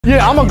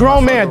Yeah, I'm a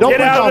grown man. Don't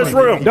Get out of this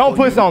room. Don't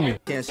push on me.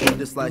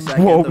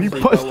 Whoa, you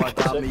pushed.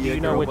 Do you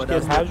know which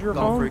kid has your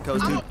phone?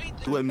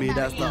 With me,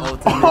 that's the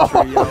ultimate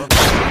trio.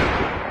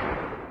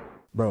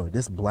 Bro,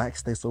 this Black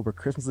Stay Sober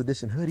Christmas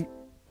edition hoodie,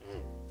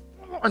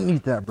 I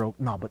need that, bro.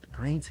 Nah, but the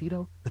green tee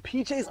though, the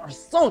PJs are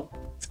so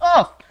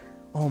tough.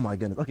 Oh my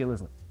goodness. Okay,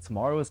 listen,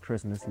 tomorrow is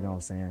Christmas, you know what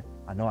I'm saying?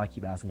 I know I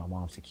keep asking my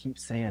mom. She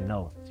keeps saying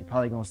no. She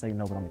probably gonna say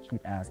no, but I'm gonna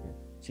keep asking.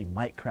 She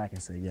might crack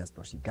and say yes,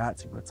 bro. She got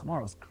to, but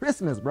tomorrow's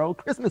Christmas, bro.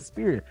 Christmas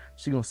spirit.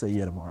 She gonna say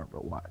yeah tomorrow, bro.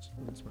 Watch.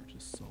 This merch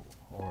is so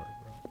hard,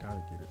 bro.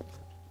 Gotta get it, bro.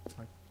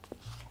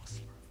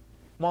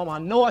 Mom, I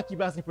know I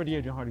keep asking for the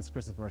Adrian Hardy's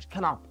Christmas merch.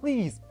 Can I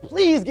please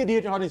get the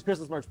Adrian Hardy's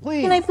Christmas merch,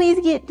 please? Can I please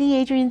get the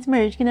Adrian's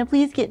merch? Can I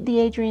please get the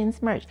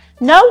Adrian's merch?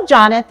 No,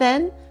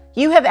 Jonathan.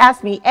 You have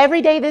asked me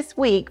every day this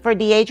week for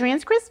the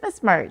Adrian's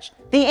Christmas merch.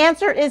 The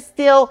answer is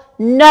still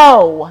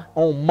no.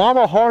 Oh,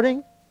 Mama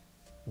Harding,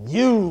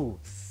 you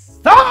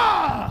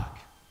suck!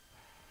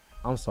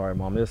 I'm sorry,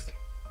 Mom. It's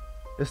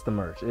the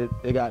merch.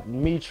 It got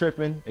me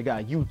tripping. It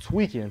got you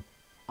tweaking.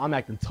 I'm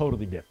acting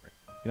totally different.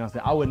 You know what I'm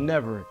saying? I would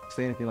never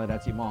say anything like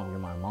that to your mom. You're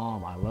my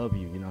mom. I love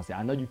you. You know what I'm saying?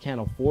 I know you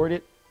can't afford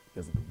it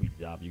because of the weak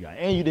job you got.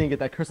 And you didn't get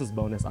that Christmas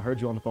bonus. I heard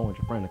you on the phone with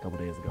your friend a couple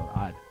days ago.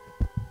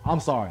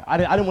 I'm sorry. I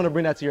didn't want to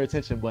bring that to your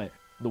attention, but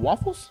the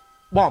waffles?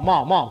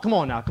 Mom, come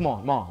on now. Come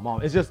on,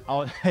 Mom. It's just,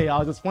 hey, I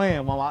was just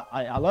playing, Mom.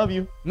 I love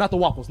you. Not the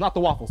waffles. No, not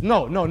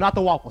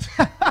the waffles.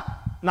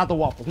 Not the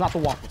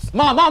waffles.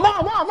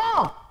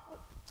 Mom.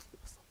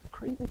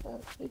 Crazy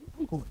fast.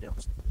 I'm going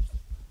downstairs.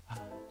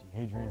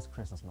 The Adrian's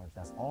Christmas merch.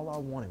 That's all I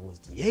wanted was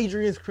the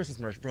Adrian's Christmas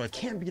merch, bro. It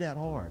can't be that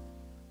hard.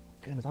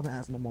 Goodness, I've been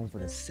asking my mom for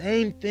the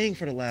same thing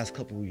for the last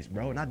couple weeks,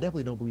 bro. And I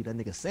definitely don't believe that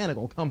nigga Santa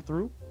gonna come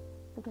through.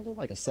 I'm gonna look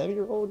like a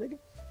 7-year-old nigga.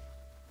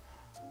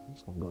 I'm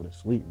just gonna go to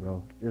sleep,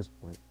 bro. At this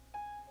point.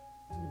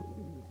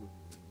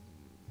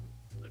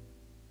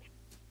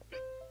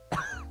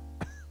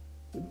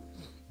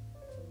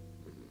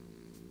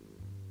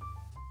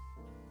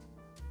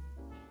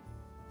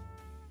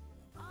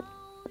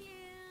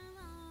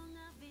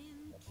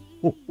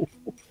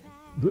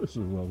 This is a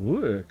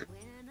lick.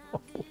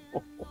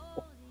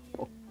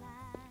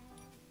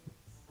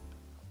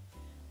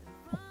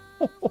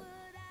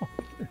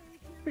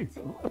 He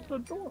left the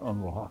door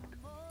unlocked.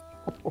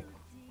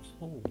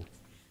 Oh.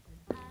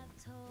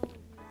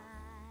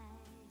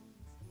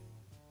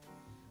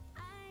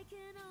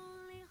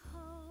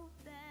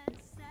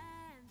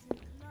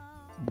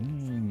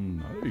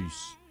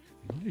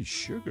 Nice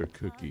sugar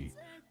cookie.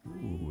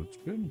 Ooh, it's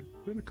been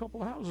a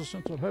couple of houses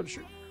since I've had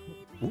sugar.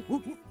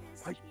 Ooh.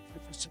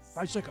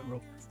 5-second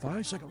roll.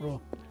 5-second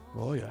roll.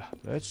 Oh yeah,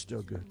 that's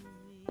still good.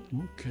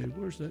 Okay,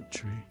 where's that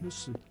tree?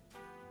 Let's see.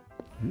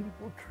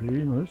 Beautiful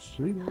tree. Let's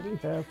see what we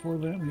have for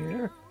them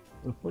here.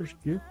 The first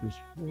gift is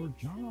for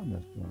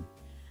Jonathan.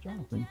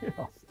 Jonathan,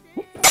 yeah.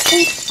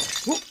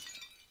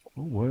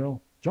 Oh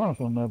well,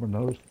 Jonathan never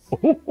knows.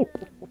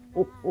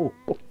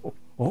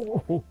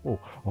 All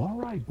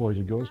right, boys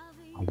and girls.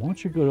 I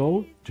want you to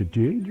go to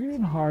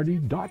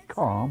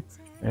DadrianHardy.com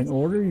and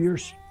order your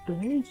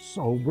Stay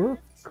Sober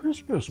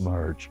Christmas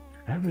merch.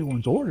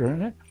 Everyone's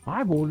ordering it.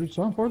 I've ordered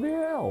some for the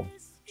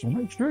elves. So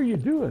make sure you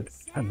do it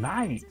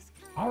tonight.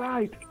 All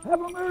right.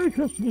 Have a Merry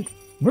Christmas.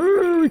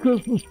 Merry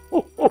Christmas.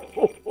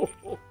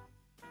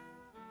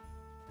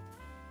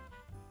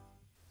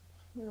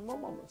 Man, my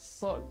mama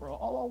sucked, bro.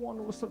 All I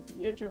wanted was some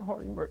the Adrian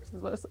Hardy merch.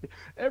 Let's say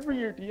every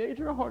year the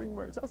Adrian Hardy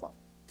merch. That's like,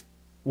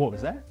 what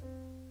was that?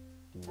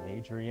 The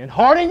Adrian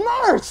Hardy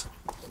merch.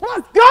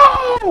 Let's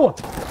go!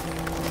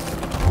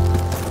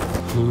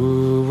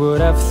 Who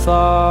would have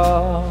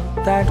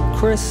thought that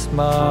Christmas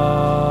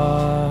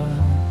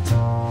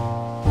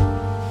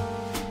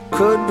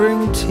could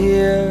bring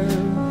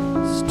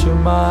tears to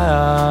my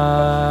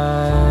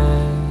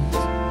eyes?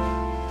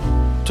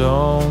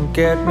 Don't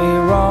get me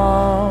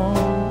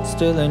wrong,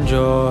 still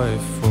enjoy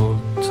full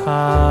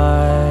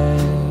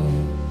times.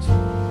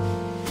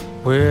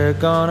 We're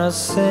gonna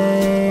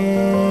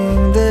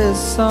sing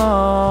this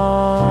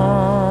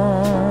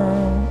song.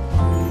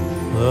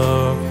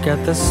 Look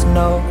at the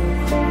snow,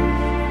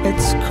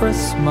 it's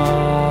Christmas.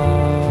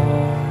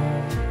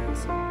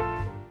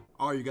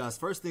 Alright, you guys,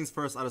 first things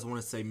first, I just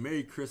want to say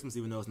Merry Christmas,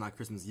 even though it's not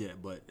Christmas yet,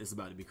 but it's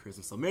about to be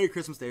Christmas. So Merry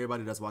Christmas to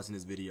everybody that's watching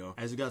this video.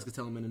 As you guys can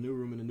tell, I'm in a new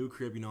room, in a new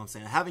crib, you know what I'm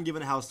saying? I haven't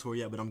given a house tour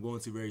yet, but I'm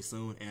going to very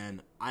soon,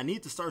 and I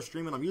need to start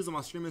streaming. I'm using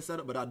my streaming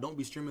setup, but I don't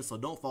be streaming, so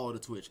don't follow the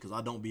Twitch, because I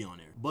don't be on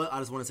there. But I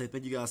just want to say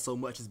thank you guys so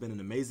much. It's been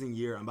an amazing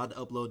year. I'm about to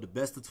upload the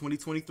best of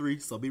 2023,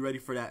 so be ready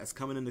for that. It's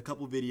coming in a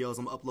couple videos.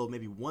 I'm going to upload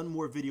maybe one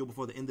more video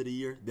before the end of the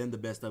year, then the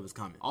best of is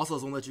coming. Also, I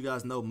just want to let you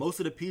guys know, most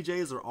of the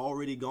PJs are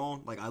already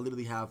gone. Like, I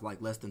literally have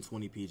like less than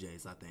 20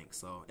 PJs, I think.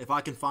 So if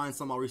I can find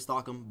some, I'll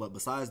restock them. But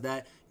besides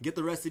that, get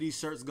the rest of these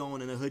shirts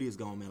going and the hoodies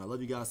going, man. I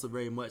love you guys so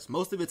very much.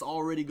 Most of it's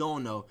already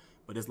gone though,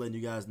 but just letting you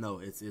guys know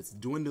it's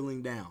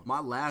dwindling down. My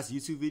last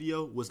YouTube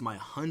video was my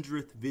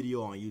 100th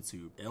video on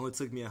YouTube. It only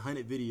took me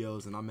 100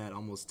 videos and I'm at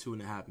almost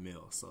 2.5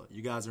 mil. So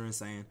you guys are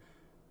insane.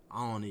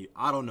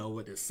 I don't know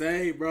what to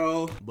say,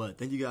 bro. But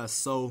thank you guys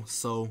so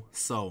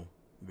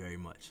very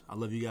much. I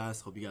love you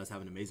guys. Hope you guys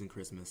have an amazing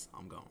Christmas.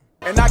 I'm gone.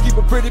 And I keep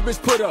a pretty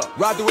bitch put up.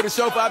 Ride through with a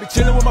chauffeur, I be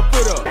chilling with my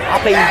foot up. I'll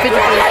pay you 50.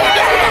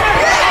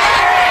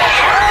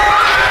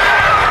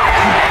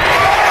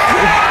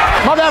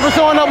 My bad for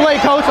showing up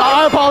late, coach.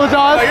 I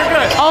apologize. Oh, you're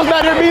good. I was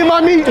back there beating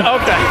my meat.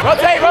 Okay.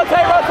 Rotate,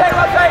 rotate, rotate,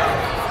 rotate.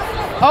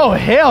 Oh,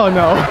 hell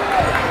no.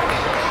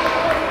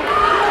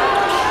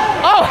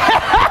 Oh,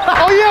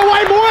 oh yeah,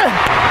 white boy.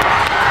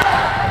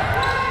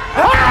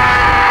 Hey!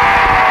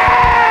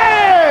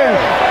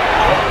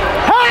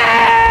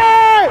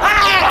 Hey!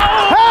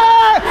 Hey!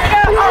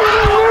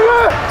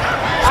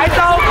 I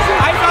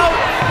know.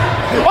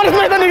 I just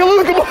made that nigga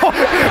lose the ball.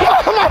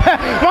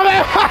 My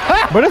bad.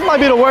 But this might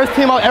be the worst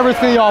team I've ever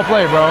seen y'all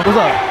play, bro. What's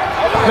up?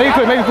 Make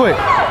it quick.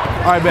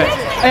 All right, bet.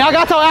 Hey, I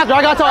got till after.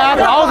 I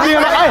was being,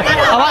 hey,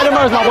 I like the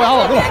merch, my boy.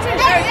 Hold on.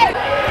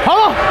 Hold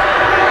on.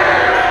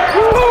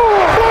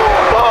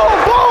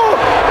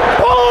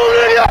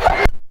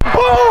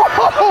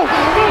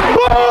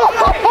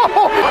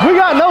 We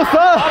got no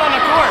sub. On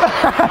the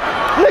court.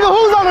 Nigga,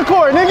 who's on the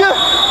court, nigga?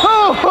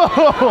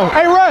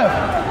 Hey, ref,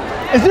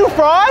 is you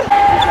fraud?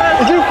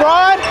 Is you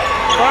fraud?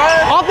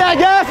 Off that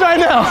gas right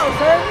now.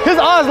 His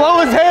odds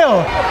low as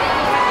hell.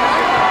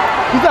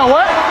 You said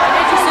what?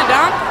 Did you sit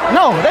down?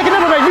 No, they can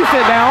never make me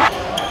sit down.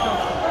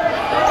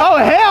 Oh,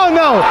 hell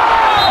no.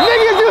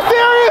 Nigga, is you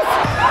serious?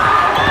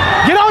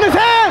 Get on his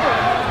head.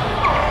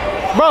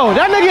 Bro,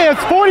 that nigga is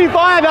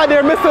 45 out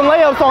there missing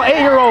layups on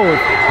 8-year-olds.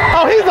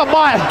 Oh, he's a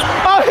bot.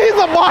 Oh, he's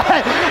a bot.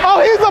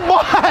 Oh, he's a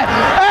bot.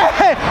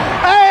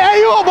 Hey,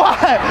 you a bot.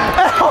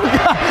 Oh,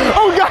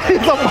 God,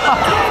 he's a bot.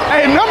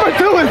 Hey, number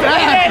 2 is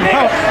ass,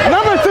 bro.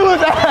 Number 2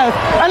 is ass.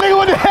 That nigga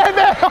with the head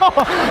down.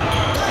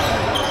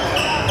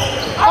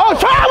 Oh,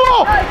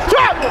 travel!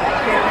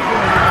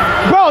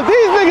 Bro,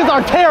 these niggas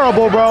are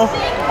terrible, bro.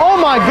 Oh,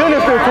 my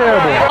goodness, they're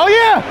terrible. Oh,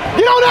 yeah.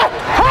 Get on that.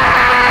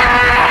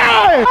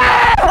 Hey!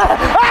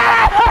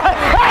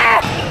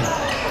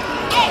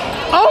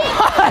 Oh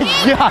my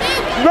God,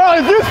 bro,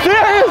 is you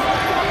serious?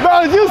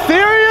 Bro, is you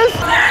serious?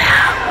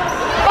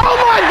 Oh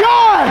my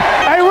God!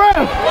 Hey,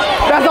 ref,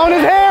 that's on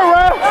his hair,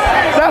 ref.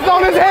 That's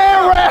on his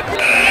hair, ref.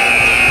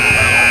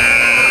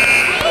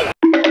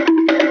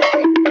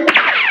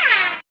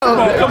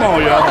 Come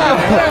on, y'all.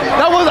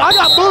 I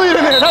got bullied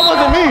in there. That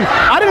wasn't me.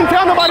 I didn't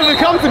tell nobody to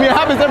come to me. It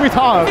happens every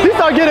time. He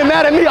started getting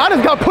mad at me. I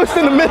just got pushed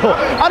in the middle.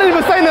 I didn't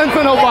even say nothing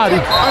to nobody.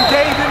 I'm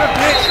gay in a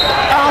bitch.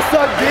 I'll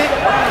suck dick.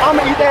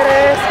 I'ma eat that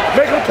ass.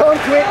 Make him come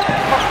quick.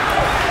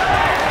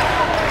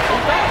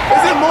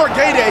 Is it more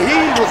gay that he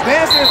was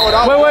dancing or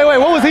that? Wait.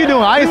 What was he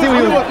doing? I didn't see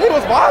what he was. He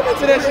was vibing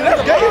to that shit.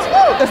 That's gay as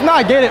fuck. It's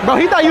not gay, bro.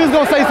 He thought you was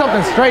gonna say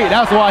something straight.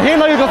 That's why. He didn't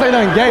know you was gonna say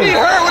nothing gay. He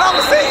heard what I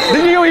was saying.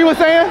 Did you hear what he was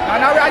saying?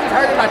 I just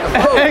heard it like the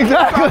fuck.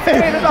 Exactly.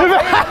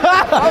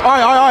 All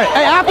right.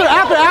 Hey, after.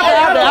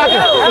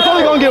 It's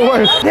only gonna get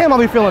worse. Damn, I'll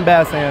be feeling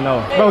bad saying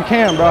no. Bro,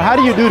 Cam, bro, how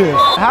do you do this?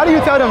 How do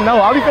you tell them no?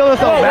 I'll be feeling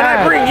so When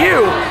bad. I bring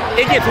you,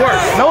 it gets worse.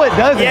 No, it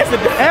doesn't. Yes,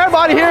 it does.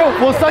 Everybody here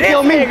will suck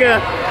your meat.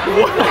 Nigga.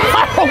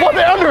 What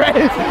the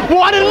underage?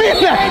 Well, I didn't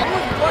mean that.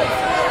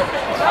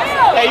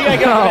 Hey, you gotta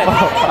get on the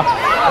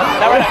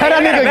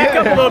That nigga back get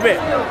up a little bit.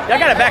 Y'all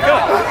gotta back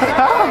up.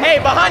 Hey,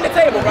 behind the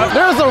table, bro.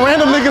 There's a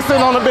random nigga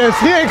sitting on the bench.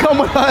 He ain't come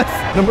with us.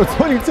 Number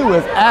 22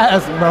 is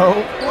ass, bro.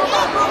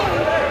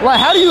 Like,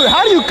 how do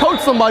you coach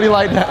somebody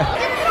like that?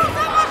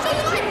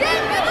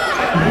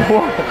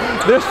 Whoa,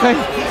 they're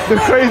saying the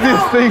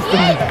craziest things to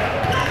me.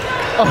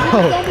 Oh,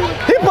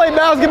 he played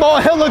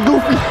basketball hella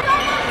goofy.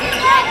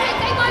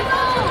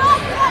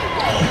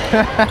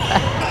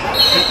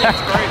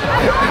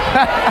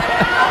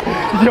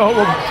 Yo,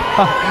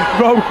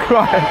 bro, I'm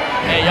crying.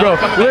 Hey, Bro,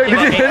 y'all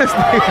did you hear this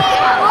thing?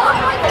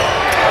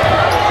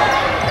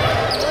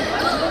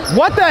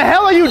 What the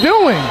hell are you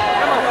doing?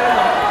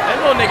 That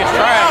little nigga's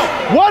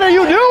trash. What are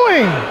you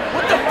doing?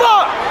 What the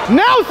fuck?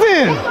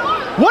 Nelson,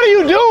 what are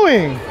you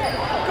doing?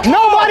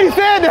 Nobody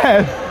said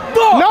that.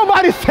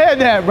 Nobody said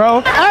that,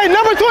 bro. Hey,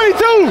 number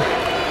 22.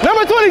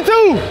 Number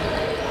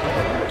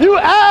 22. You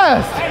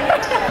asked.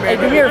 Hey,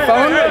 give me your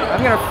phone.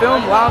 I'm gonna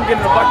film while I'm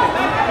getting the bucket.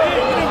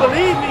 You didn't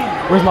believe me.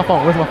 Where's my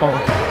phone? Get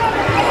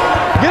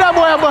that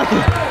boy a bucket.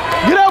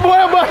 Get that boy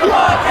a bucket.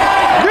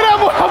 Get that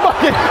boy a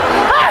bucket.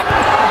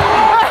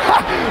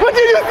 What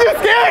you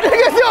scared?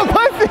 Nigga, you a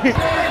pussy.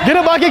 Get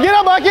a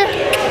bucket.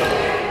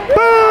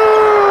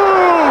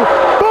 Boom!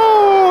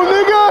 Boom,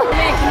 nigga.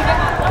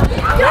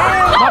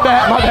 My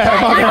bad.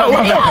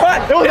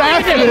 It was an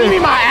accident. Give me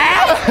my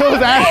ass. It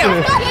was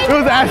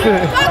an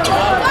accident.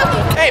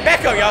 Hey,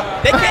 back up, y'all.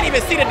 They can't even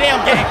see the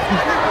damn game.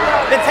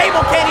 The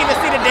table can't even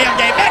see the damn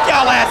game. Back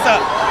y'all ass up.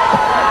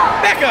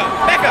 Back up.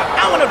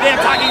 I don't want no damn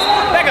talkies.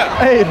 Back up.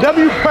 Hey,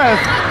 W press.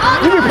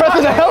 You be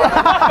pressing the hell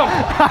out.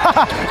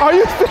 Are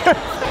you serious?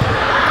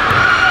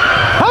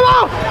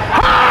 Hello.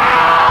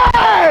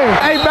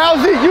 Hey,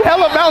 Bouncy, you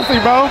hella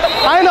bouncy, bro.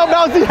 I ain't know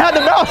Bouncy had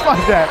to bounce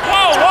like that.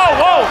 Whoa.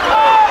 Hell.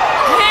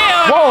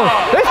 Whoa,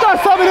 they start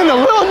subbing in the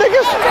little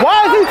niggas?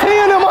 Why is he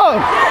teeing them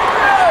up?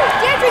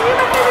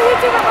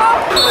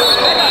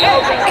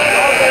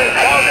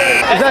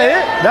 Is that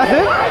it? That's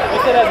it?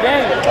 said that's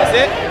game. That's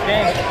it?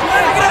 Game.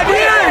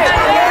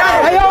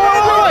 Hey, yo,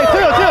 wait.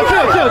 Chill.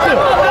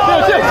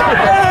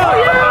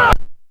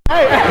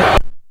 Hey.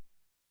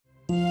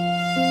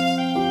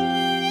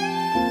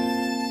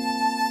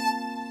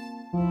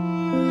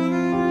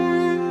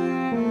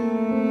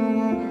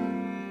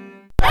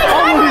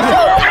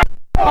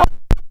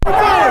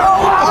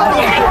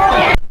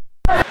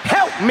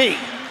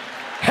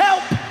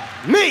 Help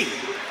me,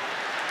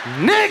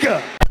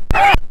 nigga.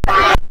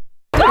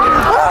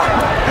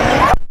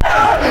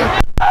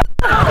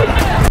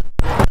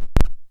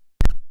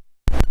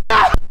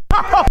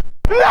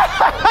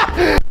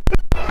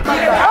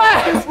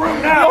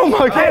 Oh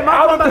my God! Get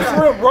out of this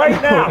room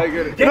right now!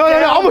 No,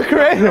 I'm a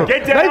creator.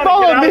 Get down. They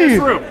followed me.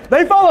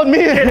 They followed me.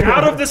 Get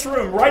out of this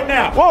room right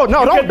now! Whoa,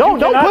 no, don't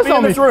push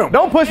on me.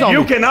 Don't push on me.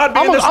 You cannot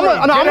be in this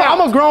room.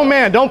 I'm a grown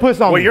man. Don't push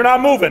on me. Well, you're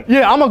not moving.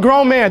 Yeah, I'm a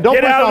grown man. Don't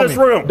push on me. Get out of this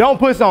room. Don't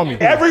push on me.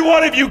 Every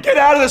one of you, get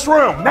out of this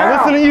room now! I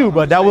listen to you,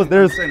 but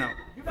there's.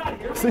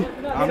 See,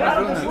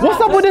 what's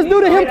up with this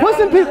dude and him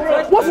pushing people?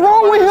 What's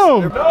wrong with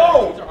him?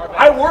 No,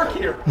 I work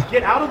here.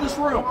 Get out of this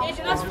room.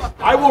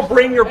 I will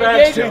bring your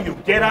bags to you.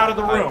 Get out of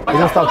the room. You're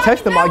gonna stop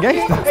texting my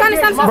gangster.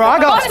 Bro, I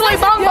got.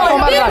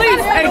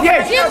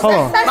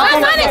 Hold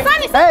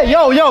on. Hey,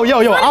 yo.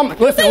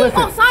 Listen.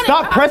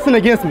 Stop pressing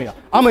against me.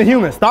 I'm a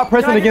human. Stop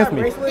pressing against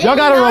me. Y'all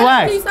gotta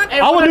relax.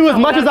 I will do as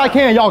much as I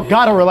can. Y'all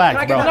gotta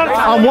relax, bro.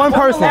 I'm one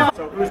person.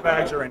 So whose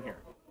bags are in here?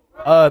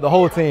 The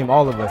whole team,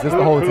 all of us. It's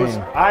the whole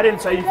team. I didn't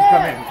say you could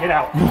come in. Get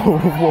out.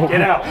 Get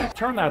out.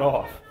 Turn that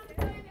off.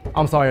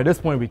 I'm sorry, at this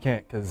point we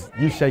can't, because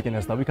you shaking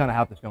and stuff. We kind of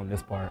have to film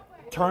this part.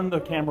 Turn the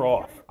camera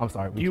off. I'm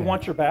sorry. Do you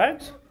want your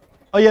bags?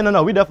 Oh, yeah,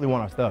 no, we definitely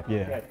want our stuff,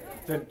 yeah. Okay.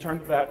 Then turn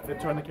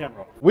the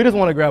camera off. We just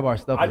want to grab our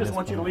stuff. I just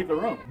want you to leave the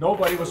room.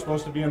 Nobody was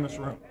supposed to be in this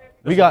room.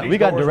 We got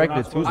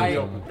directed to this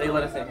room. They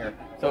let us in here.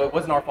 So it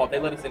wasn't our fault. They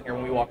let us in here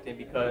when we walked in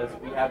because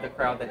we have the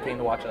crowd that came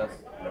to watch us.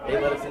 They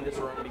let us in this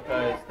room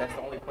because that's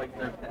the only place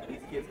that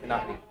these kids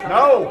cannot be.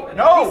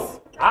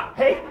 No!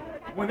 Hey!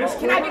 When this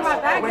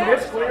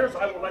clears,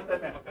 I will let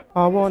them in.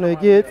 I want to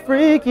get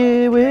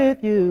freaky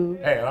with you.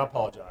 Hey, I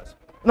apologize.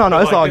 No,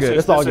 it's all good.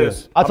 It's all good.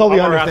 I totally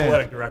understand.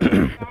 Athletic director.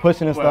 The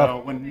pushing and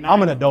stuff.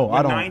 I'm an adult.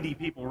 I don't. 90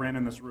 people ran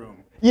in this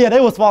room. Yeah,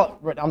 they was fall.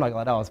 I'm not gonna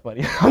lie. That was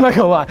funny. I'm not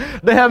gonna lie.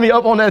 They had me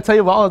up on that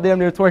table. I was damn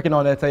near twerking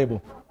on that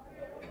table.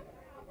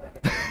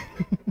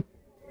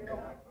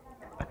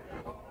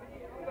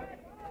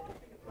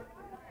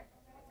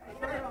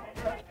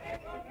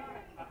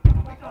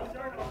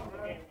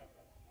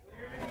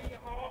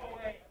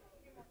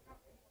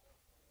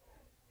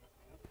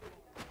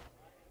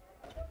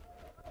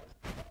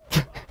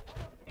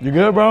 You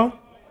good, bro?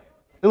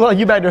 It look like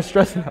you back there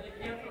stressing out.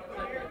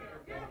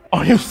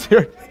 Are you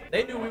serious?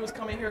 They knew we was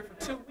coming here for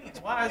 2 weeks.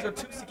 Why is there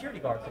 2 security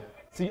guards here?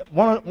 See,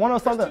 one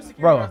of something,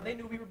 bro. Guards. They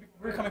knew we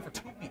were coming for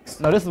 2 weeks.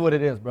 No, this is what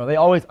it is, bro. They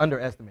always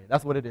underestimate.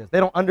 That's what it is. They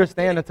don't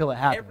understand until it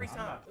happens. Every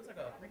time. It was like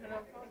a $300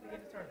 fine to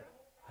get this tournament.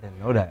 I didn't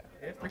know that.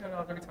 Yeah, it's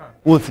 $300 every time.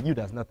 Well, to you,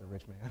 that's nothing,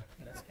 rich man.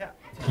 That's cap.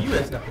 To you,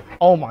 that's nothing.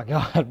 Oh my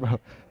God, bro.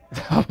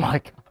 Oh my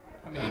God.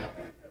 I mean,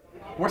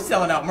 we're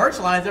selling out merch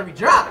lines every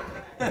drop.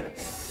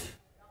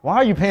 Why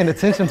are you paying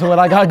attention to what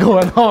I got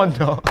going on,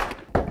 dog?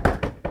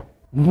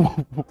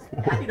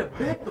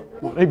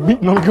 They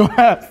beating on your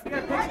ass.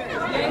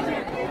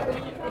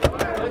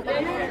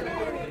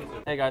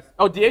 Hey guys.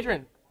 Oh,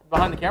 D'Adrian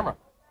behind the camera.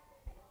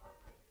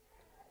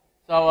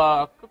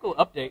 So, quick little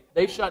update.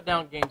 They shut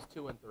down games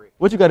 2 and 3.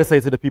 What you got to say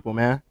to the people,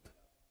 man?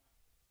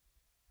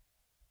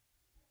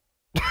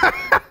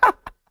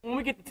 When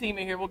we get the team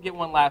in here, we'll get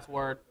one last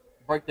word.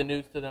 Break the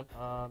news to them.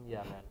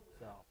 Yeah, man.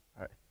 So. All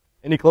right.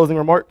 Any closing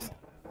remarks?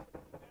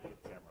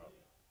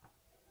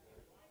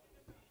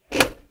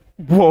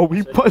 Whoa,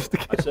 we punched the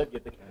camera. I said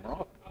get the camera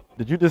off.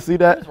 Did you just see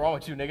that? What's wrong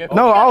with you, nigga?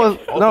 No, I was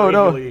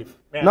no.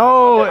 Man,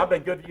 No. I've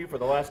been good to you for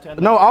the last 10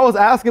 minutes. No, I was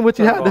asking what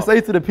you had to say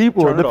to the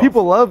people. Turn it The off.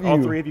 people love you.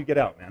 All 3 of you get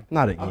out, man.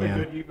 Not I've been good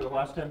again. to you for the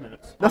last 10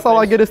 minutes. That's all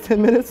I get is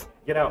 10 minutes?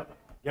 Get out.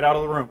 Get out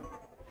of the room.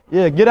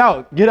 Yeah, get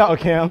out. Get out,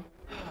 Cam.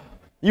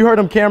 You heard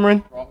him, Cameron.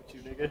 What's wrong with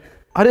you, nigga?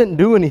 I didn't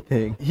do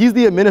anything. He's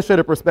the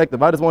administrative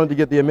perspective. I just wanted to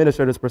get the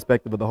administrator's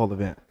perspective of the whole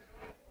event.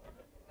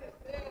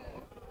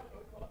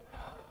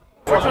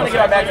 We're trying to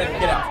get our bags and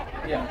get out.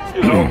 Yeah.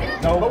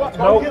 No.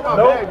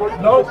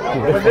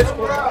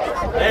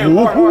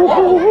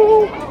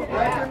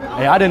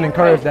 Hey, I didn't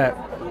encourage that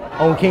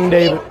on King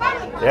David.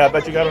 Yeah, I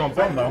bet you got it on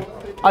film, though.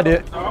 I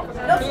did.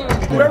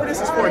 Whoever this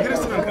is for, get this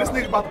to them. This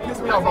nigga about to piss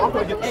me off. I'm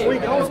gonna get the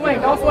swing. Don't swing.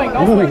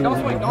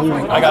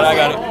 I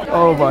got it.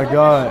 Oh my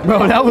God.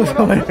 Bro, that was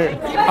hilarious.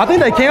 I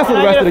think they canceled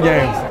the rest of the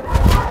games.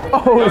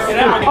 Oh, shit.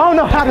 I don't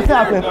know how this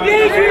happened.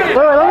 Wait,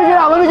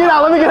 let me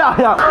get out.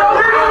 Yeah.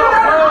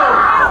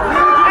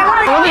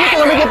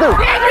 Let me get through.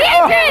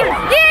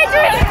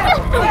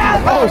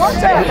 Oh,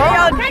 shit.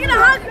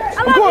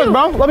 Of course,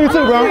 bro. Love you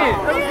too, bro.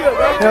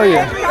 Hell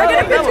yeah. Can I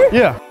get a picture?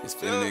 Yeah. This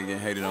feeling ain't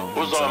getting hated on.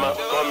 What's up, man?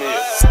 Come here.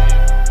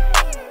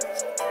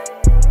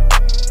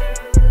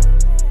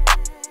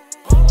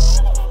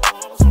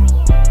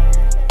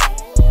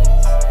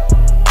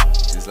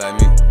 Just like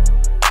me.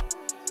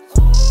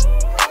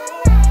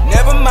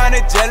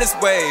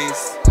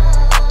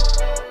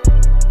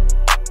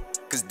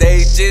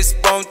 They just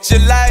want your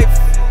life.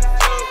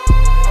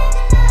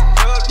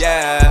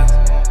 Yeah.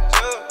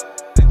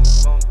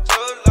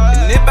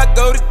 And if I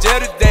go to jail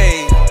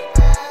today,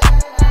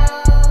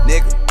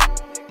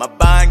 nigga, my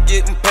bond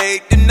getting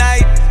paid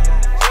tonight.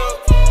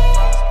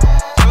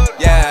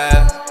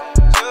 Yeah.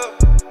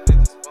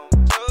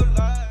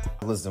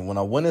 Listen, when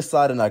I went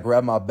inside and I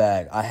grabbed my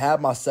bag, I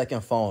had my second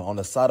phone on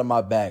the side of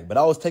my bag, but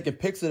I was taking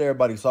pictures of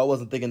everybody, so I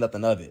wasn't thinking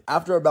nothing of it.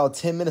 After about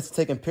 10 minutes of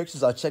taking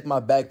pictures, I checked my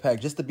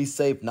backpack just to be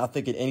safe, not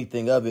thinking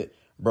anything of it.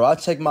 Bro, I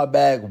checked my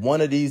bag, one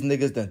of these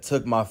niggas then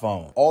took my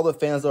phone. All the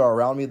fans that are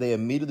around me, they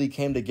immediately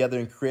came together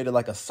and created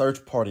like a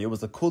search party. It was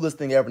the coolest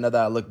thing ever now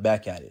that I look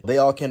back at it. They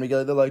all came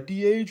together, they're like,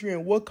 D.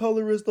 Adrian, what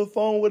color is the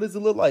phone? What does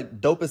it look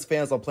like? Dopest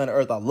fans on planet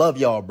Earth. I love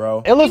y'all,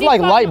 bro. It looks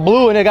like light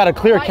blue and it got a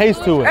clear case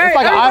to it. It's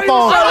like an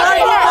iPhone.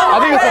 I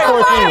think it's a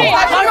 14.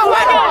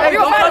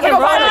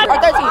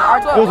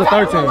 It was a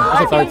 13.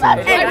 It's a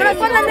 13. Hey, when I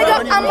find that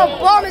nigga, I'm gonna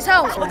blow his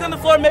house. Look on the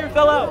floor, maybe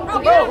fell out.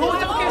 Bro, who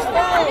took his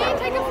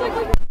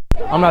phone?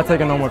 I'm not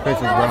taking no more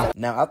pictures, bro.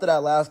 Now, after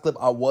that last clip,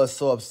 I was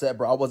so upset,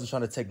 bro. I wasn't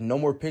trying to take no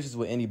more pictures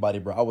with anybody,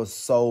 bro. I was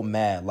so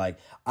mad. Like,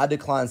 I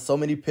declined so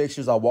many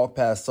pictures. I walked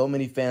past so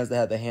many fans that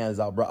had their hands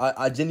out, bro.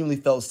 I genuinely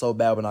felt so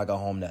bad when I got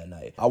home that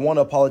night. I want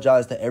to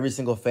apologize to every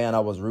single fan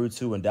I was rude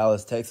to in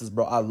Dallas, Texas,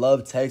 bro. I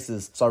love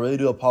Texas, so I really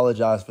do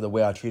apologize for the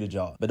way I treated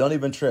y'all. But don't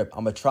even trip.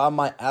 I'm going to try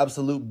my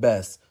absolute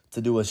best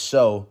to do a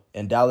show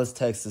in Dallas,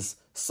 Texas,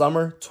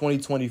 summer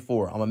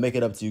 2024. I'm gonna make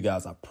it up to you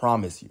guys. I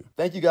promise you.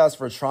 Thank you guys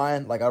for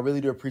trying. Like, I really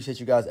do appreciate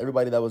you guys,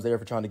 everybody that was there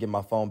for trying to get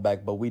my phone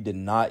back, but we did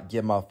not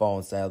get my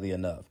phone, sadly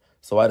enough.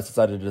 So I just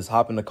decided to just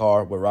hop in the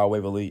car with Rod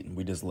Wave Elite and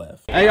we just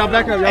left. Hey, y'all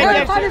back up. Y'all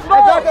back up. Y'all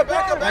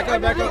gotta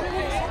back up.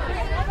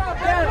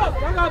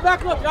 Y'all gotta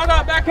back up. Y'all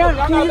gotta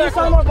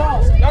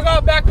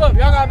back up.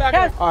 Y'all gotta back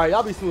up. All right,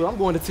 y'all be smooth. I'm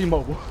going to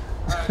T-Mobile.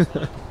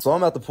 So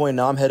I'm at the point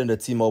now, I'm heading to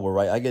T-Mobile,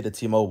 right? I get to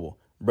T-Mobile.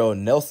 Bro,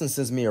 Nelson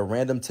sends me a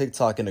random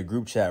TikTok in a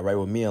group chat, right,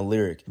 with me and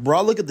Lyric. Bro,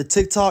 I look at the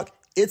TikTok.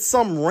 It's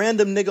some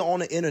random nigga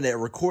on the internet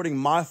recording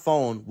my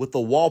phone with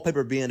the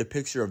wallpaper being a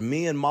picture of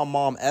me and my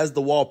mom as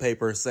the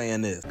wallpaper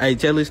saying this. Hey,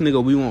 tell this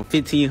nigga we want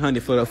 $1,500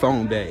 for the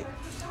phone bag.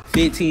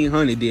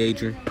 $1,500, D.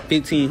 Adrian.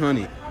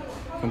 $1,500.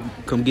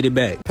 Come get it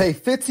back. Pay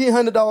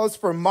 $1,500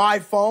 for my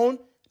phone?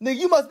 Nigga,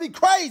 you must be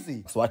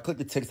crazy. So I clicked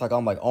the TikTok.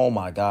 I'm like, oh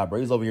my God, bro.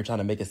 He's over here trying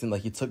to make it seem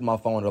like he took my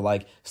phone or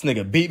like this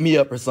nigga beat me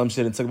up or some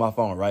shit and took my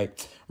phone,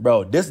 right?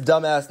 Bro, this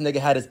dumbass nigga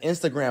had his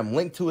Instagram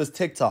linked to his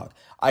TikTok.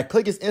 I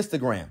click his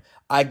Instagram.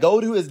 I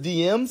go to his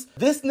DMs.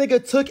 This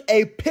nigga took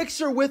a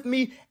picture with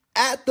me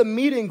at the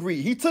meet and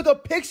greet. He took a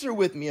picture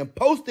with me and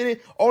posted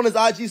it on his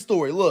IG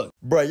story. Look,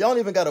 bro, y'all don't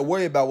even got to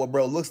worry about what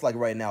bro looks like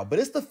right now. But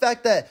it's the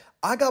fact that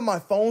I got my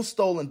phone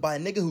stolen by a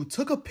nigga who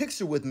took a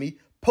picture with me,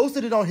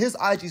 posted it on his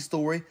IG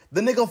story. The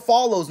nigga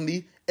follows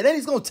me, and then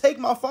he's gonna take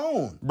my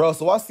phone. Bro,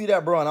 so I see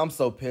that, bro, and I'm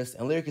so pissed.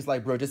 And Lyric is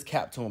like, bro, just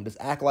cap to him. Just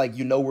act like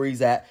you know where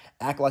he's at.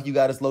 Act like you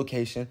got his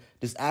location.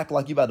 Just act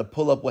like you about to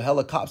pull up with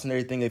hella cops and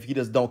everything if he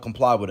just don't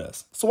comply with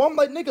us. So I'm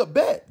like, nigga,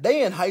 bet.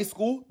 They in high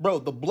school. Bro,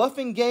 the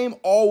bluffing game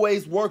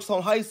always works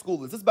on high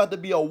schoolers. It's about to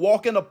be a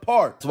walk in the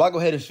park. So I go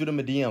ahead and shoot him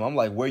a DM. I'm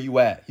like, where you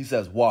at? He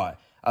says, why?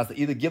 I said,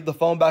 either give the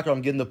phone back or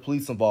I'm getting the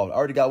police involved. I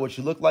already got what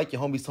you look like.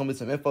 Your homies told me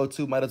some info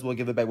too. Might as well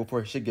give it back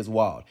before shit gets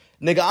wild.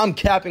 Nigga, I'm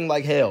capping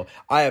like hell.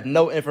 I have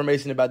no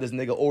information about this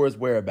nigga or his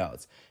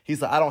whereabouts. He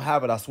said, I don't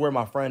have it. I swear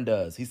my friend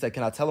does. He said,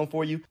 can I tell him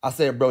for you? I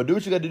said, bro, do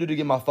what you got to do to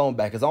get my phone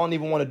back, because I don't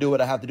even want to do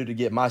what I have to do to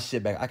get my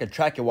shit back. I can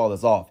track it while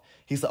it's off.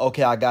 He said,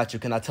 okay, I got you.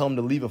 Can I tell him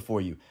to leave it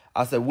for you?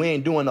 I said, we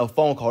ain't doing no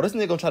phone call. This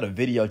nigga gonna try to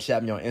video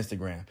chat me on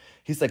Instagram.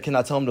 He said, can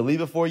I tell him to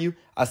leave it for you?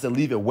 I said,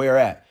 leave it where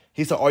at?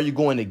 He said, are you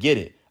going to get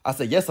it? I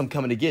said, yes, I'm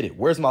coming to get it.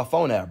 Where's my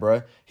phone at,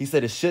 bruh? He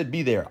said, it should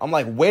be there. I'm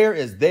like, where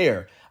is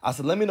there? I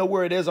said, let me know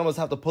where it is. I'm going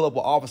to have to pull up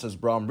with officers,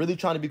 bro. I'm really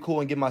trying to be cool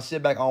and get my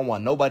shit back. I don't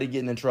want nobody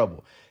getting in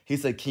trouble. He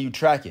said, can you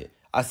track it?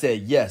 I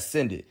said, yes,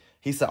 send it.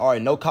 He said, all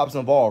right, no cops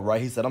involved,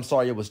 right? He said, I'm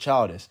sorry, it was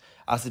childish.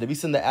 I said, if you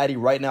send the Addy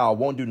right now, I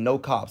won't do no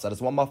cops. I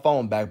just want my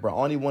phone back, bro.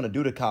 I don't even want to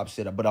do the cop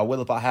shit, but I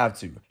will if I have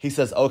to. He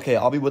says, okay,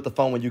 I'll be with the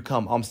phone when you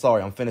come. I'm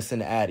sorry, I'm finna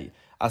send the Addy.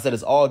 I said,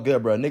 it's all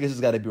good, bro. Niggas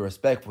just got to be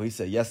respectful. He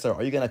said, yes, sir.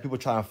 Are you going to have people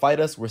try and fight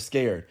us? We're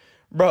scared.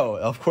 Bro,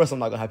 of course I'm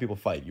not going to have people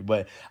fight you.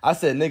 But I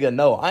said, nigga,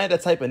 no. I ain't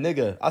that type of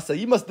nigga. I said,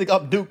 you must think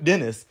I'm Duke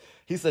Dennis.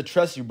 He said,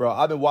 trust you, bro.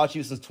 I've been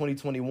watching you since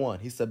 2021.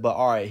 He said, but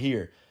all right,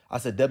 here. I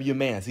said, W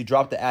Mans. He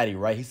dropped the Addy,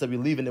 right? He said, we're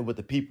leaving it with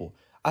the people.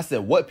 I said,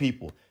 what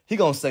people? He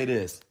going to say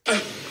this.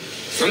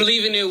 I'm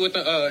leaving it with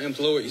the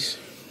employees.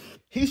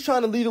 He's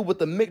trying to leave it with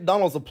the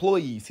McDonald's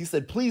employees. He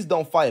said, please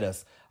don't fight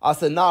us. I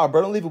said, nah,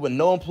 bro, don't leave it with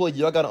no employee.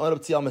 Y'all got to own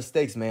up to y'all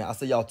mistakes, man. I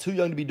said, y'all too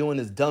young to be doing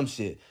this dumb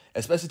shit,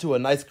 especially to a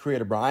nice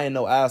creator, bro. I ain't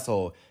no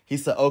asshole. He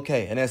said,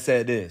 okay, and then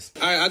said this.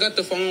 All right, I got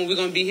the phone. We're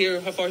going to be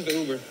here. How far is the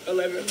Uber?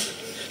 11.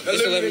 It's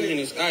 11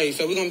 minutes. All right,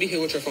 so we're going to be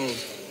here with your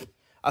phone.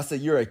 I said,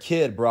 you're a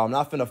kid, bro. I'm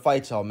not finna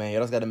fight y'all, man.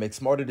 Y'all just got to make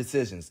smarter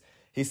decisions.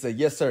 He said,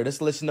 yes, sir. Just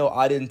to let you know,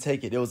 I didn't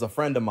take it. It was a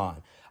friend of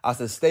mine. I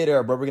said, stay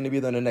there, bro. We're going to be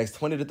there in the next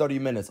 20 to 30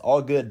 minutes.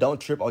 All good.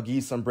 Don't trip. I'll give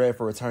you some bread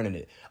for returning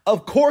it.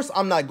 Of course,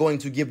 I'm not going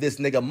to give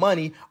this nigga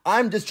money.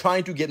 I'm just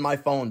trying to get my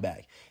phone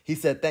back. He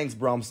said, thanks,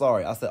 bro, I'm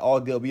sorry. I said, all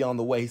good, we on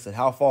the way. He said,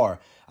 how far?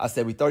 I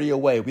said, we 30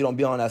 away. We don't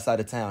be on that side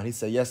of town. He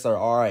said, yes, sir,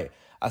 all right.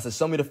 I said,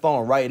 show me the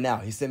phone right now.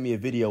 He sent me a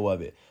video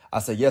of it. I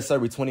said, yes, sir,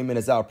 we 20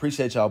 minutes out.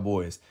 Appreciate y'all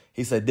boys.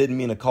 He said, didn't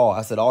mean to call.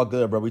 I said, all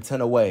good, bro, we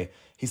 10 away.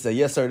 He said,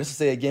 yes, sir, just to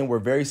say again, we're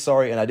very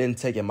sorry, and I didn't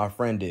take it. My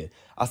friend did.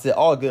 I said,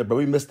 all good, bro,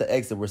 we missed the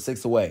exit. We're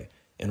 6 away.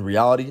 In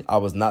reality, I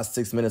was not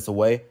 6 minutes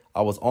away.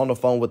 I was on the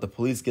phone with the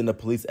police getting a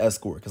police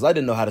escort because I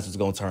didn't know how this was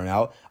going to turn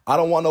out. I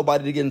don't want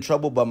nobody to get in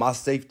trouble, but my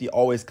safety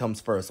always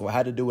comes first. So I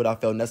had to do what I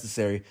felt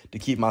necessary to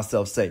keep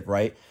myself safe,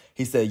 right?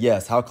 He said,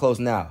 yes, how close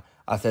now?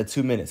 I said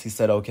 2 minutes. He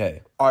said,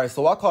 okay. All right,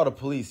 so I called the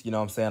police, you know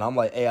what I'm saying? I'm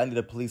like, hey, I need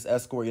a police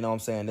escort, you know what I'm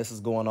saying? This is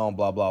going on,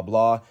 blah, blah,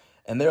 blah.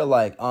 And they're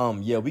like,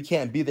 yeah, we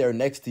can't be there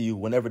next to you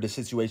whenever the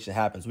situation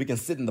happens. We can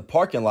sit in the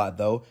parking lot,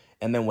 though,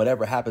 and then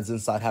whatever happens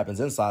inside happens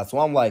inside. So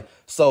I'm like,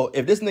 so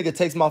if this nigga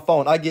takes my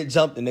phone, I get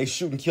jumped and they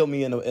shoot and kill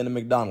me in a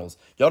McDonald's.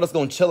 Y'all just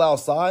gonna chill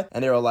outside?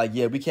 And they were like,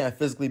 yeah, we can't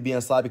physically be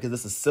inside because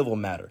this is a civil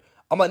matter.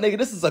 I'm like, nigga,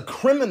 this is a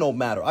criminal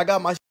matter. I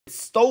got my shit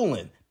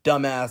stolen,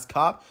 dumbass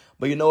cop.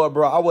 But you know what,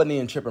 bro? I wasn't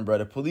even tripping, bro.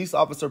 The police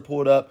officer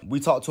pulled up. We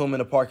talked to him in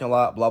the parking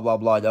lot, blah, blah,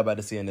 blah. Y'all about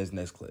to see in this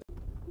next clip.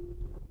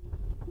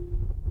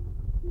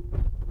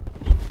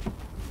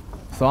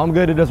 So I'm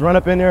good to just run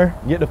up in there,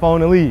 get the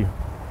phone, and leave.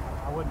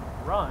 I wouldn't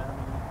run. I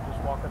mean,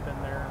 just walk up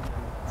in there.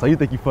 So you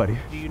think you funny?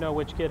 Do you know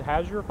which kid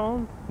has your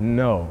phone?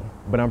 No,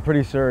 but I'm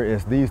pretty sure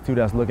it's these two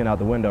that's looking out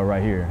the window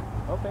right here.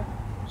 Okay.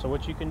 So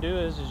what you can do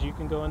is you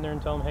can go in there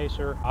and tell them, hey,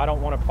 sir, I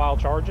don't want to file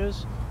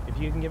charges. If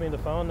you can give me the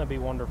phone, that'd be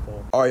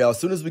wonderful. All right, y'all, as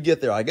soon as we get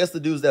there, I guess the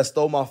dudes that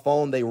stole my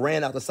phone, they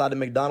ran out the side of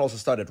McDonald's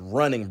and started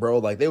running, bro.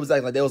 Like, they was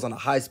acting like they was on a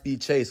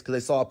high-speed chase because they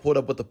saw I pulled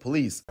up with the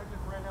police.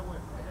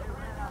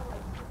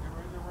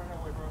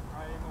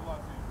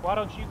 Why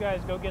don't you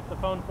guys go get the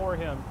phone for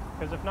him?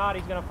 Because if not,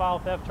 he's going to file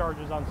theft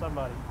charges on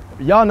somebody.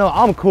 Y'all know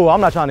I'm cool. I'm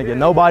not trying to get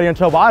nobody in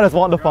trouble. I just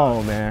want the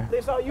phone, man. They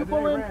saw you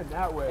pulling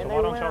that way.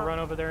 Why don't y'all run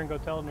over there and go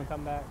tell them to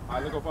come back? All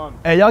right, let's go phone.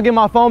 Hey, y'all get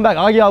my phone back.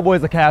 I'll give y'all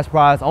boys a cash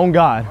prize. On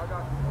God.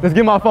 Let's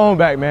get my phone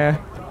back, man.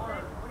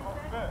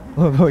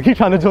 Look, he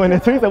trying to join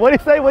in too. He said, what'd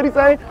he say? What'd he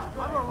say?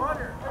 I'm a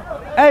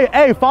runner.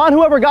 Hey, find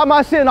whoever got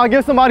my shit and I'll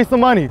give somebody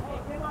some money.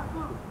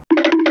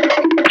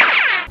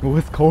 Oh,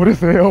 it's cold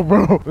as hell,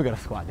 bro. We gotta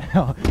squat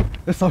down.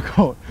 It's so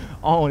cold.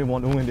 I don't even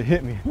want the wind to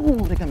hit me.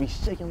 Ooh, they got me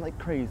shaking like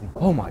crazy.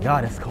 Oh my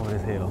God, it's cold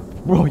as hell.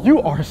 Bro,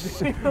 you are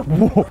shit.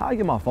 How I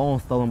get my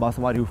phone stolen by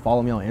somebody who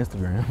followed me on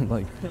Instagram?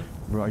 Like,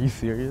 bro, are you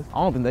serious?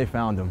 I don't think they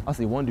found him. I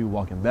see one dude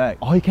walking back.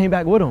 Oh, he came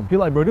back with him. He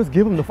like, bro, just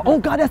give him the phone. Oh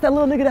God, that's that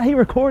little nigga that he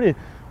recorded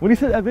when he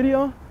said that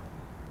video.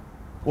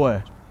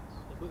 What?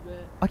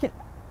 I can't.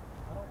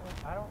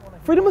 I don't want to.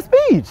 Freedom of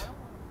speech.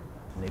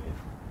 Nigga.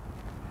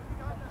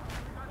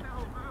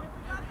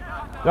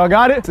 Y'all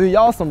got it? See,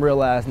 y'all some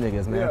real ass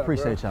niggas, man. Yeah,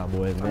 appreciate y'all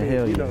boys, man.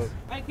 Hell yeah.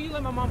 Hey, can you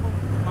let my mom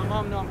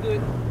know I'm good?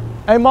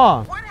 Hey,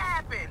 Mom. What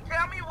happened?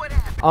 Tell me what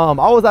happened.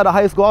 I was out of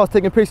high school. I was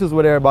taking pictures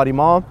with everybody,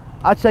 Mom.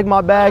 I checked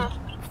my bag,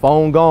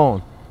 phone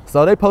gone.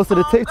 So they posted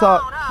a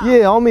TikTok. Gone, huh?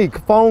 Yeah, on me,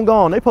 phone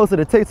gone. They posted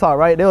a TikTok,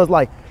 right? They was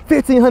like,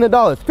 $1,500,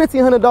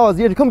 $1,500.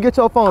 Yeah, come get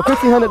your phone,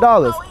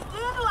 $1,500. So he did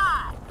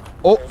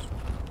lie.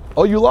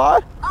 Oh, you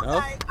lied? Okay,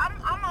 no.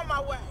 I'm on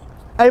my way.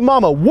 Hey,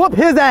 Mama, whoop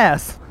his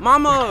ass.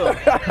 Mama.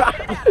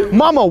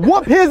 Mama,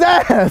 whoop his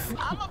ass.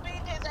 I'ma beat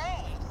his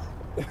ass.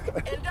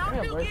 And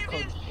don't you give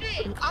him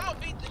shit. I'ma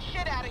beat the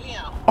shit out of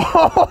him.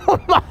 Oh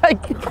my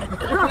God.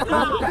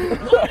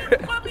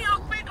 Put me on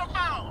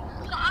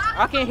speakerphone. So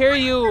I can hear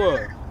you.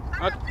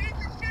 I'ma beat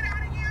the shit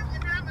out of him,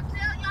 and I'ma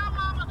tell y'all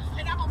mama,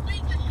 and I'ma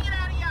beat the shit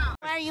out of y'all.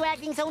 Why are you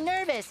acting so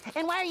nervous?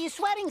 And why are you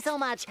sweating so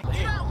much? You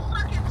don't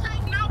fucking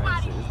take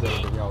nobody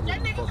shit.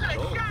 That nigga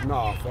could've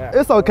shot me.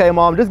 It's okay,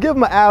 Mom. Just give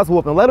him an ass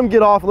whooping. Let him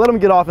get off. Let him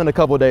get off in a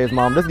couple days,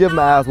 Mom. Just give him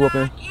an ass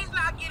whooping. He's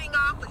not getting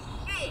off of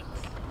shit.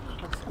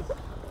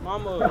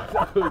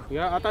 Mama,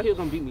 yeah, I thought he was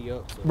gonna beat me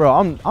up. So.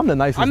 Bro, I'm the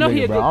nicest I know nigga,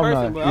 he a bro. good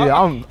person, not, but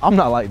yeah, I'm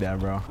not like that,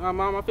 bro. Mom,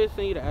 I'm finna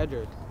send you the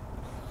address.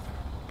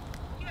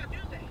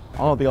 I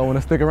don't think I want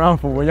to stick around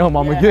for when your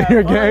mama get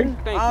here, gang.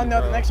 I don't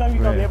know. The next time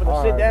you're gonna be able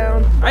to sit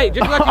down. Hey,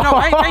 just to let you know,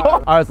 I ain't take it.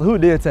 All right, so who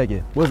did take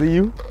it? Was it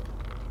you?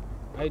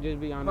 Hey,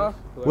 just be honest.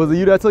 Was it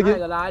you that took it?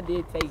 I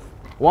did take it.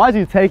 Why'd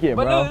you take it,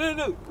 bro?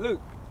 But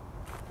look.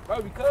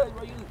 Bro, because,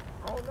 bro,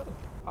 I don't know.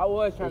 I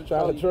was trying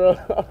to troll.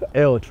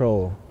 L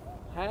troll.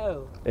 How?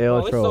 L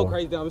troll. It's so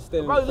crazy that I'm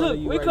standing in front of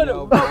you right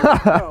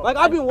now. Like,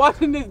 I've been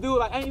watching this dude,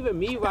 like, ain't even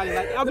me riding.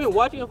 Like, I've been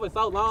watching him for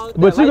so long.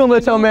 But you gonna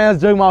let your man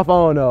jug my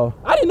phone, though.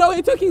 I didn't know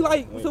it took you,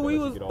 like, so we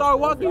was start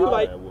walking, he was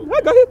like,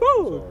 I got his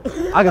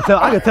phone. I can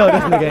tell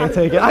this nigga ain't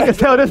take it. I can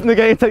tell this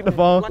nigga ain't take the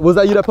phone. Was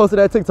that you that posted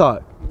that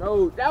TikTok?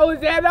 No, that was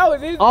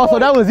his Oh, so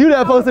that was you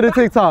that posted the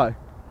TikTok?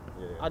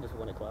 Yeah. I just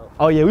wanted clout.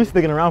 Oh yeah, we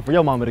sticking around for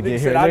your mama to get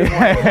here.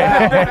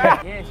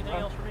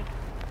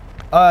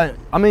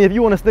 I mean, if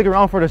you want to stick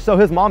around for the show,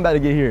 his mom about to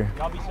get here.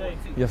 Y'all be safe.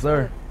 Yes,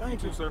 sir.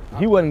 Thank you, sir.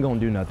 He wasn't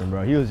gonna do nothing,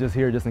 bro. He was just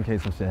here just in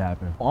case some shit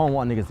happened. I don't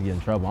want niggas to get in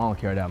trouble. I don't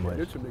care that much.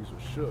 Get your niggas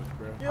was shook,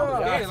 bro.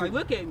 Yeah, like,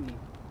 look at me.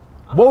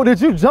 Whoa, did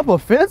you jump a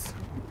fence?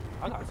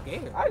 I got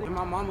scared. And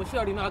my mama, she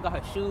already know I got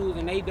her shoes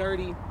and they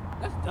dirty.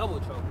 That's double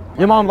trouble.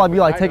 Your mom like be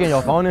like taking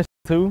your phone and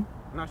shit too?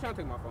 No, she don't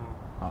take my phone.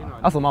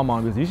 That's what my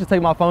mom does. You should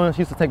take my phone. She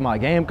used to take my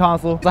game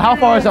console. So how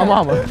far is your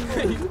mama?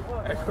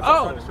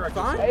 Oh,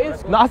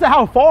 fine? No, I said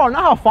how far,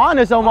 not how fine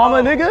is your mama,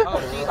 nigga.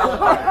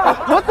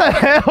 What the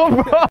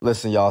hell, bro?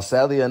 Listen, y'all,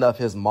 sadly enough,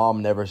 his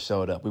mom never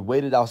showed up. We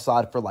waited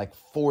outside for like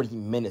 40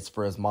 minutes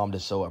for his mom to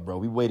show up, bro.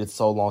 We waited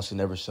so long, she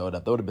never showed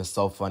up. That would have been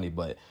so funny,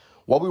 but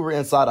while we were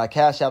inside, I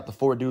cashed out the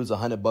 4 dudes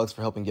 $100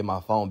 for helping get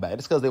my phone back.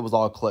 Just because they was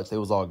all clutch. They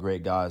was all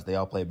great guys. They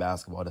all play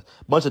basketball. A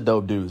bunch of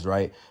dope dudes,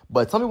 right?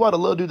 But tell me why the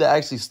little dude that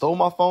actually stole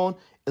my phone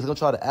is going to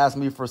try to ask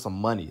me for some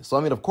money. So,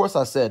 I mean, of course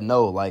I said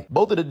no. Like,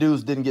 both of the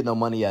dudes didn't get no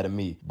money out of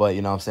me. But,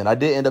 you know what I'm saying? I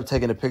did end up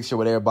taking a picture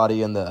with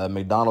everybody in the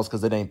McDonald's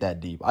because it ain't that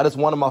deep. I just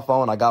wanted my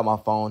phone. I got my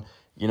phone.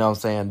 You know what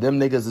I'm saying? Them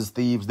niggas is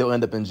thieves. They'll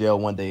end up in jail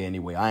one day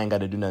anyway. I ain't got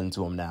to do nothing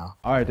to them now.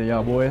 All right, then,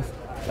 y'all boys.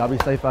 Y'all be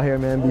safe out here,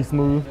 man. Be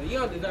smooth. You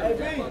don't deserve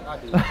that. I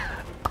do.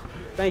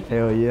 Thank you.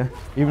 Hell yeah.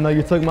 Even though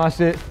you took my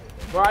shit,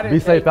 Bro, I didn't be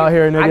safe out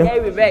here, nigga. I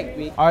gave it back,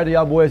 B. All right,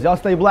 y'all boys. Y'all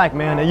stay black,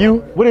 man. And you?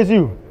 What is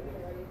you?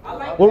 I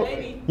like Well,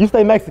 baby. you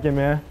stay Mexican,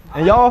 man.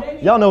 And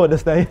y'all know what to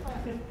stay.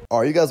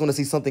 All right, you guys want to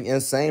see something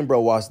insane, bro?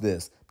 Watch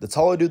this. The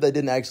taller dude that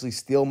didn't actually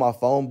steal my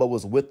phone but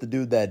was with the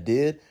dude that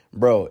did,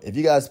 bro, if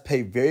you guys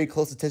pay very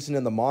close attention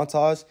in the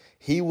montage,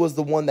 he was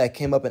the one that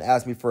came up and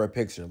asked me for a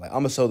picture. Like, I'm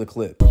going to show the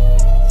clip.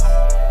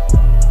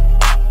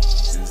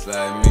 Just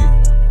like me.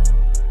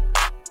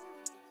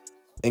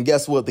 And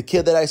guess what? The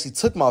kid that actually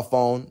took my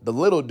phone, the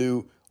little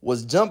dude,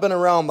 was jumping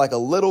around like a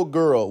little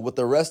girl with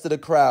the rest of the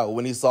crowd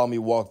when he saw me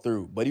walk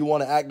through. But he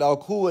want to act all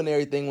cool and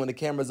everything when the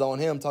camera's on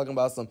him, talking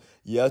about some,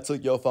 yeah, I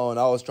took your phone,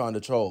 I was trying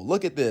to troll.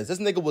 Look at this. This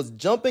nigga was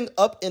jumping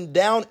up and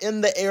down in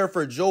the air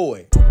for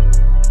joy.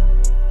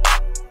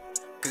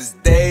 Cause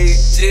they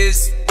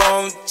just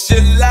want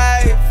your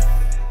life.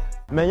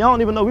 Man, y'all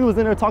don't even know we was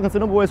in there talking to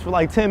them boys for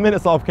like 10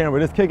 minutes off camera,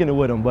 just kicking it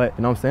with them. But,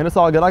 you know what I'm saying? It's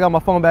all good. I got my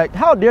phone back.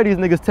 How dare these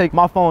niggas take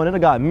my phone and I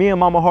got me and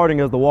Mama Harding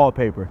as the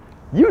wallpaper?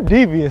 You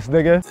devious,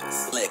 nigga.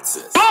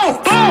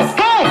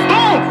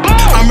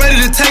 I'm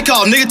ready to take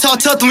off. Nigga talk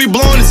tough and we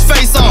blowing his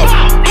face off.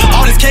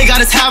 All this cake got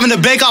us having to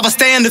bake off. I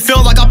stay in the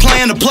field like I'm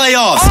playing the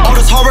playoffs. All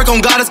this hard work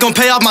on God is gonna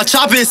pay off. My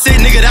chopper is sick,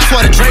 nigga, that's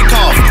why the Drake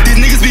off. These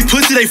niggas be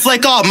pussy, they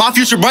flake off. My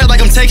future bright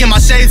like I'm taking my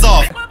shades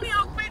off.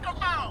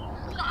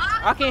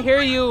 I can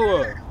hear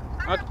you.